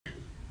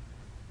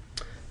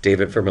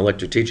David from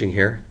Electric Teaching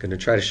here. Going to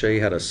try to show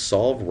you how to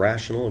solve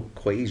rational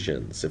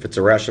equations. If it's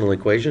a rational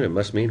equation, it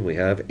must mean we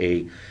have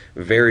a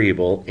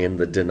variable in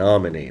the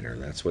denominator.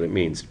 That's what it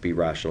means to be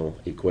rational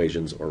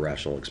equations or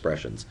rational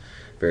expressions.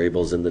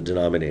 Variables in the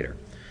denominator.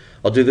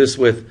 I'll do this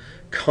with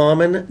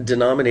common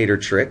denominator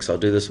tricks. I'll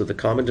do this with a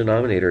common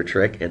denominator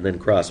trick and then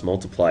cross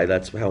multiply.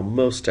 That's how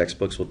most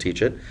textbooks will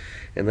teach it.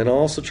 And then I'll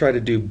also try to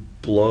do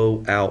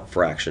blowout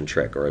fraction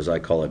trick, or as I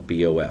call it,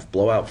 B.O.F,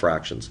 blowout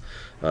fractions.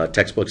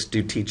 Textbooks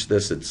do teach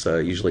this. It's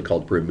usually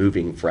called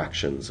removing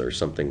fractions or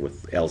something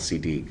with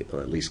LCD,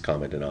 at least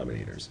common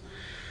denominators.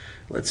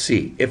 Let's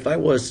see, if I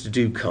was to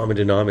do common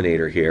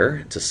denominator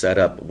here to set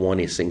up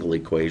a single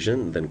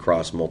equation, then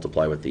cross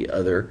multiply with the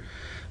other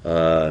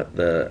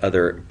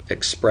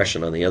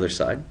expression on the other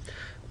side,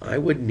 I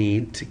would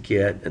need to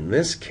get, in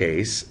this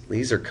case,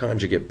 these are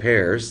conjugate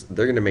pairs.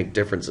 They're going to make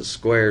difference of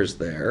squares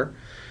there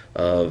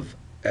of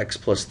x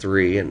plus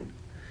 3 and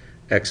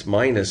x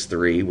minus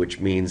 3,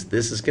 which means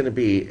this is going to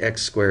be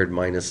x squared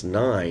minus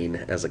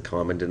 9 as a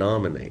common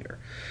denominator.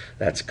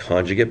 That's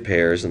conjugate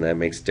pairs, and that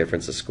makes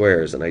difference of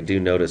squares. And I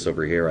do notice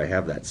over here I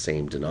have that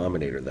same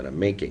denominator that I'm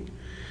making.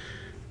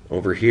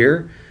 Over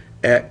here,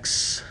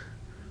 x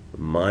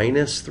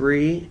minus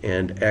 3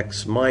 and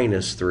x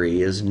minus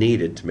 3 is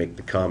needed to make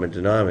the common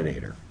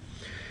denominator.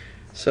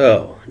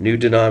 So, new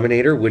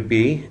denominator would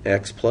be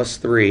x plus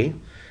 3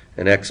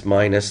 and x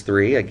minus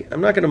 3.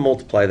 I'm not going to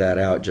multiply that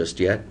out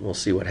just yet. We'll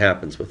see what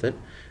happens with it.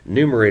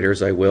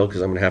 Numerators I will,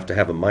 because I'm going to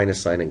have a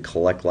minus sign and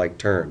collect like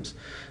terms.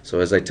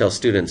 So as I tell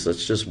students,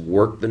 let's just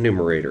work the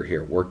numerator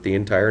here. Work the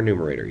entire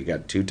numerator. You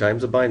got 2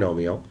 times a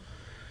binomial.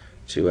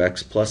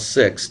 2x plus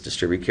 6,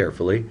 distribute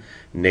carefully.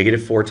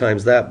 Negative 4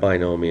 times that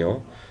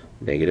binomial.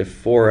 Negative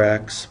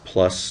 4x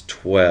plus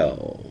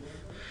 12.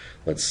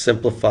 Let's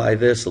simplify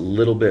this a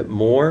little bit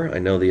more. I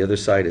know the other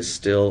side is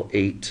still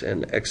 8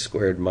 and x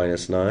squared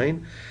minus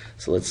 9.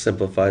 So let's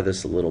simplify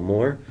this a little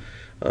more.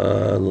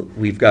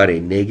 We've got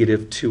a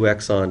negative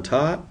 2x on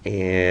top,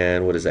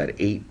 and what is that,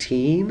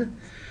 18?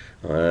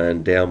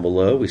 And down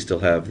below we still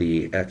have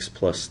the x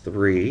plus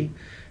 3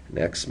 and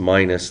x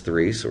minus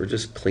 3. So we're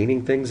just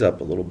cleaning things up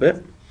a little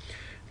bit.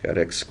 Got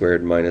x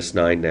squared minus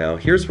 9 now.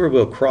 Here's where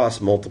we'll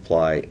cross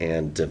multiply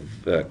and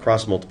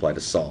cross multiply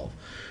to solve,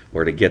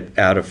 or to get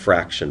out of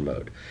fraction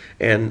mode.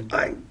 And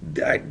I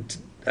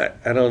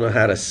don't know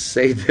how to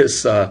say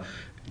this.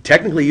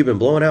 Technically, you've been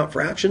blowing out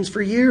fractions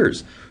for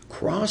years.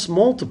 Cross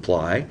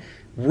multiply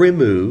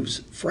removes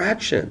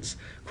fractions.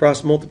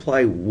 Cross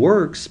multiply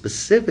works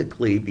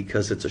specifically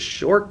because it's a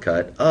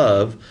shortcut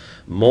of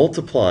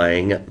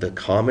multiplying the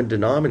common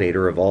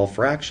denominator of all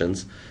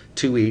fractions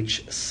to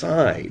each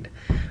side.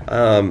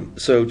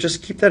 So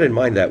just keep that in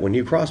mind, that when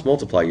you cross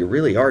multiply, you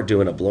really are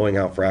doing a blowing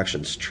out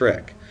fractions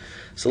trick.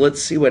 So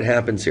let's see what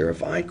happens here.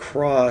 If I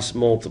cross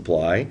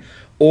multiply,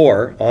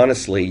 or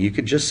honestly, you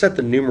could just set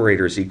the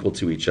numerators equal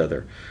to each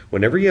other.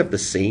 Whenever you have the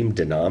same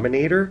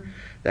denominator,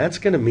 that's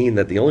going to mean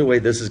that the only way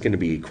this is going to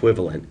be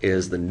equivalent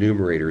is the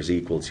numerators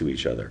equal to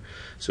each other.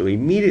 So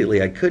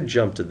immediately I could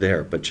jump to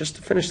there, but just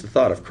to finish the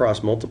thought of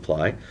cross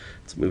multiply,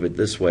 let's move it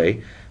this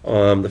way.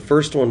 The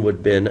first one would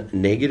have been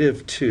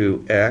negative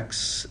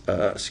 2x,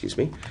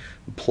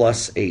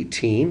 plus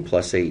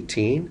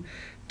 18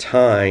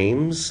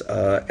 times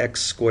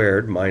x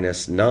squared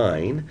minus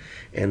 9,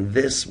 and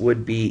this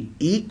would be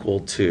equal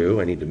to,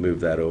 I need to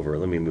move that over,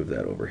 let me move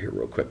that over here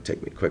real quick,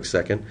 take me a quick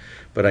second,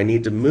 but I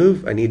need to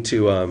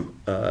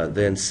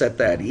then set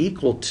that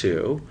equal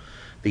to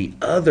the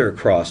other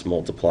cross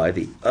multiply,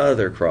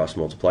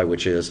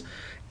 which is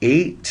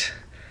 8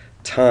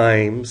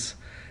 times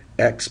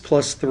x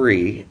plus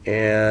 3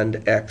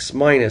 and x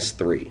minus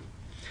 3.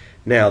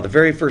 Now, the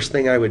very first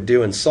thing I would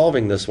do in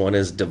solving this one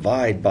is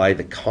divide by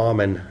the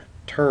common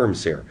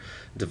terms here.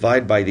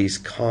 Divide by these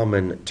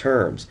common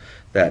terms.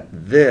 That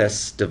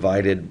this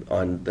divided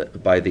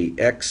by the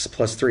x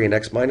plus 3 and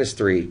x minus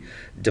 3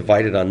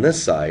 divided on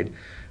this side,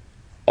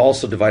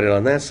 also divided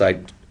on that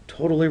side,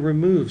 totally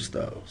removes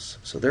those.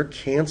 So they're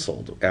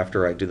canceled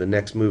after I do the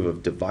next move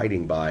of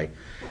dividing by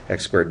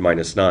x squared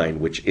minus 9,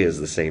 which is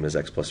the same as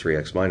x plus 3,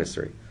 x minus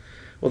 3.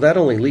 Well, that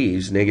only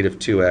leaves negative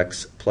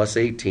 2x plus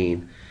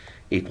 18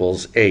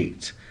 equals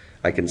 8.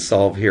 I can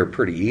solve here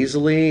pretty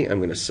easily. I'm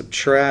going to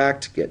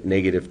subtract, get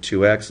negative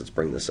 2x. Let's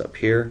bring this up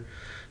here.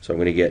 So I'm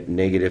going to get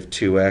negative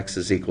 2x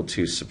is equal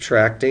to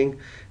subtracting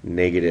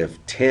negative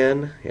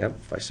 10. Yep,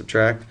 if I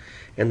subtract.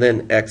 And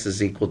then x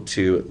is equal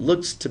to, it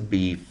looks to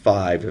be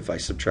 5 if I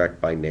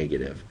subtract by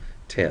negative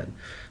 10.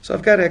 So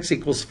I've got x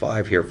equals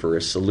 5 here for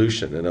a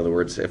solution. In other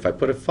words, if I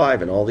put a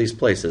 5 in all these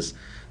places,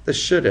 this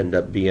should end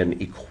up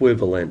being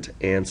equivalent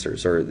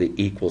answers, or the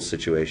equal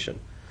situation.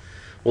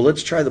 Well,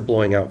 let's try the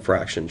blowing out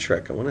fraction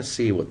trick. I want to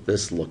see what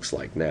this looks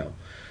like now.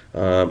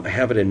 I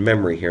have it in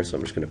memory here, so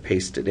I'm just going to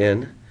paste it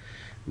in,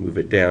 move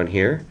it down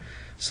here.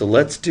 So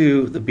let's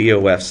do the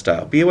B.O.F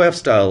style. B.O.F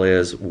style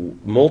is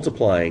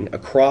multiplying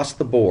across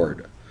the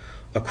board,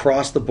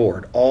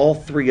 all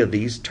 3 of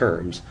these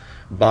terms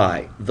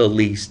by the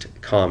least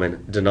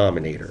common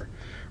denominator.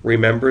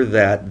 remember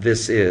that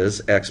this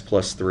is x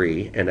plus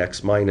 3 and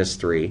x minus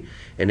 3.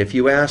 And if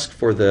you ask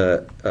for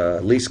the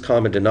least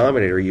common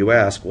denominator, you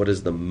ask what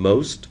is the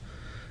most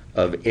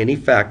of any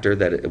factor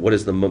what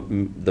is the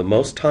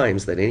most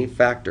times that any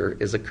factor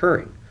is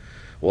occurring.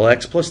 Well,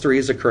 x plus 3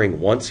 is occurring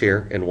once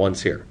here and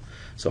once here.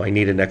 So I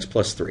need an x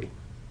plus 3.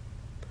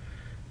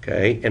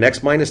 Okay, and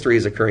x minus 3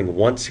 is occurring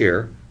once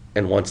here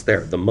and once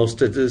there. The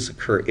most it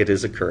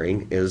is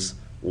occurring is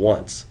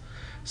once.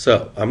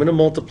 So I'm going to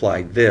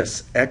multiply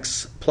this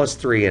x plus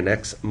 3 and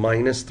x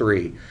minus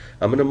 3.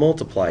 I'm going to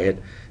multiply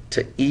it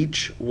to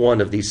each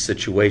one of these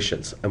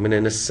situations. I'm going to,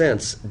 in a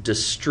sense,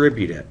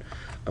 distribute it.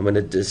 I'm going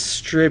to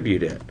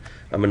distribute it.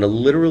 I'm going to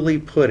literally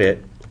put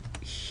it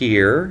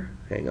here.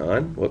 Hang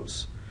on.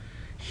 Whoops.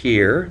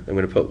 Here. I'm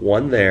going to put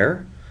one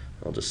there.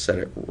 I'll just set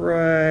it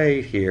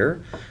right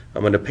here.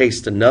 I'm going to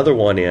paste another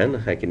one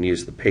in. I can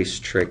use the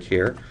paste trick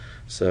here.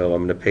 So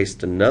I'm going to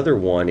paste another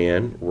one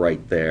in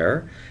right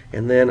there.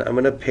 And then I'm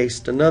going to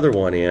paste another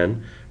one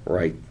in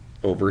right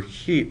over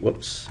here.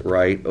 Whoops,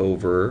 right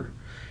over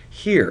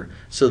here.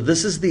 So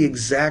this is the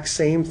exact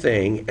same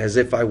thing as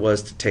if I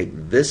was to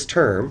take this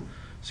term,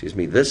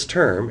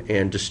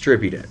 and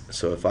distribute it.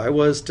 So if I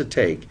was to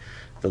take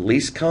the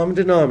least common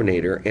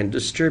denominator and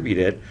distribute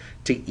it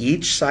to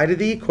each side of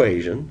the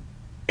equation,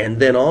 and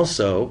then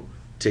also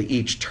to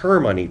each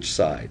term on each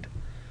side.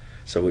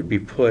 So it would be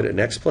put an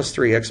x plus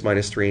 3, x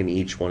minus 3 in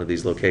each one of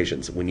these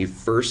locations. When you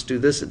first do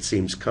this, it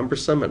seems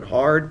cumbersome and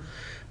hard,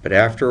 but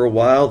after a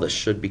while, this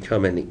should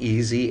become an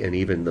easy and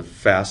even the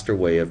faster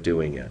way of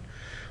doing it.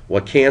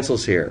 What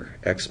cancels here?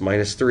 X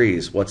minus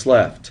 3's. What's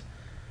left?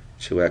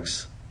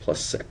 2x plus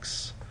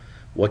 6.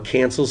 What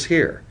cancels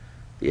here?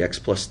 The x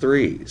plus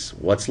 3's.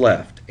 What's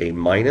left? A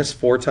minus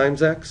 4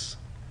 times x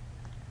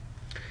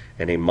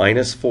and a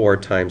minus 4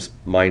 times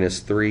minus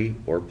 3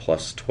 or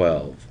plus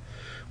 12.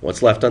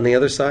 What's left on the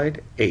other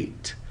side?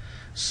 8.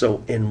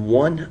 So in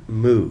one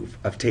move,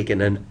 I've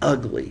taken an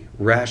ugly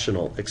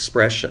rational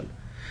expression,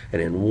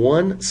 and in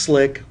one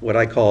slick, what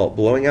I call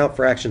blowing out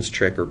fractions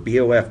trick or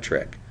B.O.F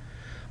trick,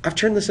 I've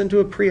turned this into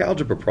a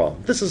pre-algebra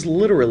problem. This is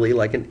literally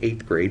like an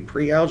 8th grade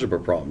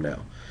pre-algebra problem now.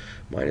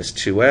 Minus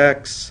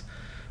 2x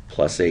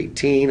plus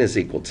 18 is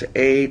equal to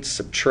 8.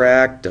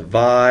 Subtract,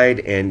 divide,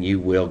 and you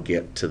will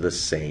get to the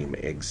same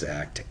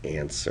exact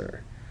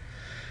answer.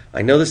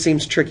 I know this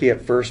seems tricky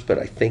at first, but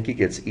I think it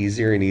gets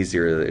easier and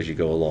easier as you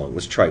go along.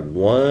 Let's try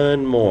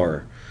one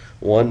more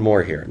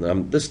here.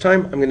 This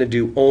time I'm going to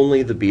do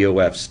only the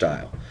B.O.F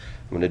style.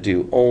 I'm going to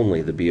do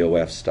only the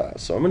B.O.F style.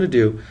 So I'm going to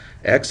do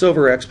x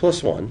over x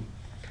plus 1,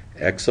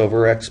 x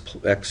over x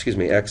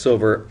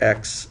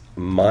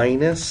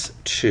minus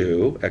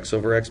 2, x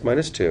over x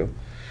minus 2,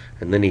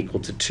 and then equal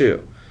to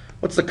 2.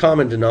 What's the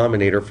common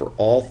denominator for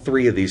all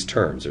three of these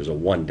terms? There's a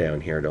 1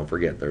 down here. Don't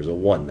forget, there's a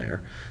 1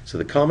 there. So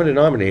the common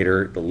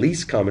denominator, the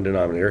least common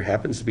denominator,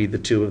 happens to be the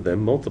two of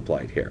them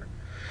multiplied here.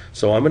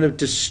 So I'm going to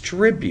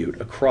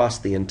distribute across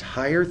the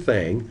entire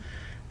thing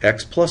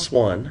x plus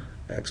 1,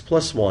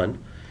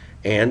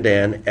 and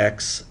an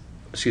x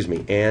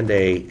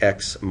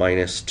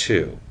minus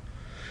 2.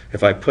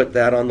 If I put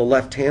that on the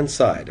left-hand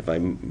side, if I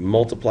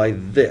multiply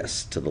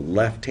this to the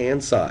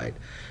left-hand side,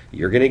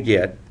 you're going to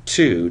get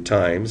 2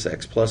 times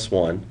x plus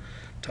 1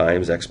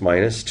 times x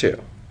minus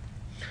 2.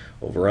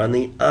 Over on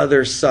the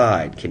other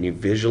side, can you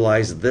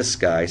visualize this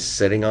guy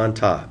sitting on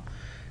top?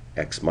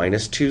 X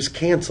minus 2's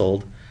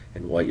canceled,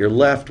 and what you're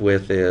left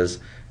with is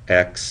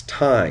x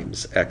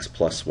times x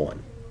plus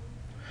 1.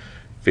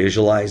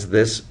 Visualize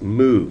this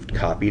moved,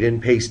 copied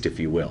and pasted, if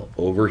you will.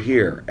 Over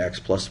here, x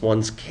plus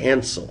 1's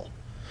cancel.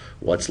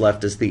 What's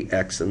left is the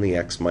x and the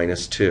x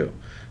minus 2.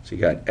 So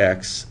you got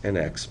x and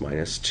x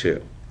minus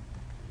 2.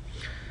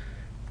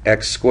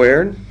 X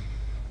squared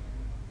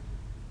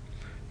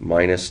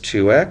minus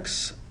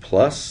 2x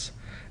plus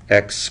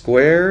x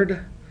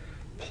squared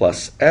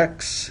plus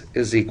x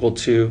is equal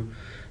to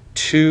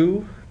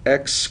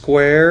 2x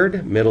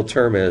squared. Middle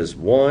term is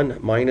 1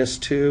 minus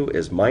 2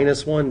 is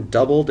minus 1.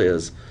 Doubled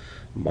is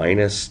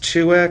minus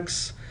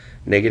 2x.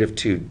 Negative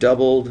 2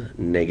 doubled,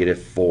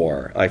 negative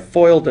 4. I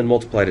foiled and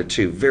multiplied a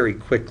 2 very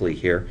quickly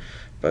here,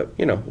 but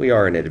you know, we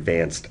are in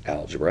advanced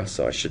algebra,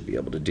 so I should be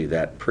able to do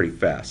that pretty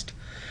fast.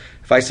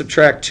 If I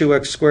subtract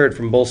 2x squared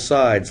from both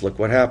sides, look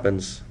what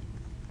happens.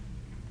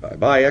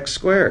 Bye-bye, x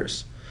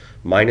squares.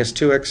 Minus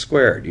 2x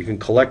squared. You can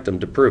collect them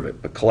to prove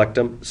it, but collect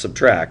them,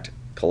 subtract,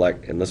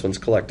 collect, and this one's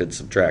collected,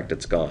 subtract,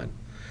 it's gone.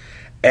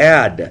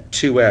 Add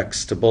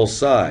 2x to both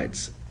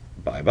sides.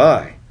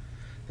 Bye-bye.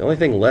 The only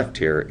thing left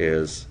here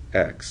is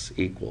x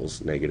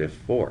equals negative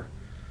 4.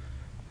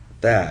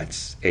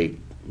 That's a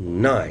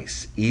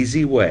nice,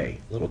 easy way.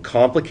 A little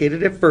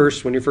complicated at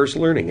first when you're first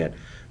learning it,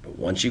 but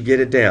once you get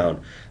it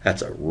down,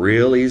 that's a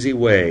real easy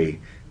way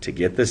to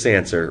get this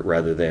answer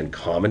rather than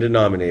common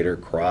denominator,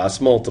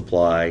 cross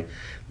multiply,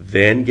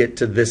 then get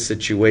to this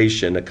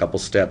situation a couple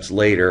steps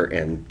later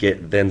and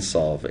then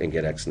solve and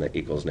get x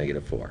equals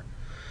negative 4.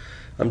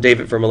 I'm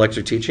David from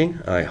Electric Teaching.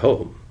 I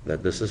hope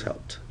that this has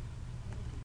helped.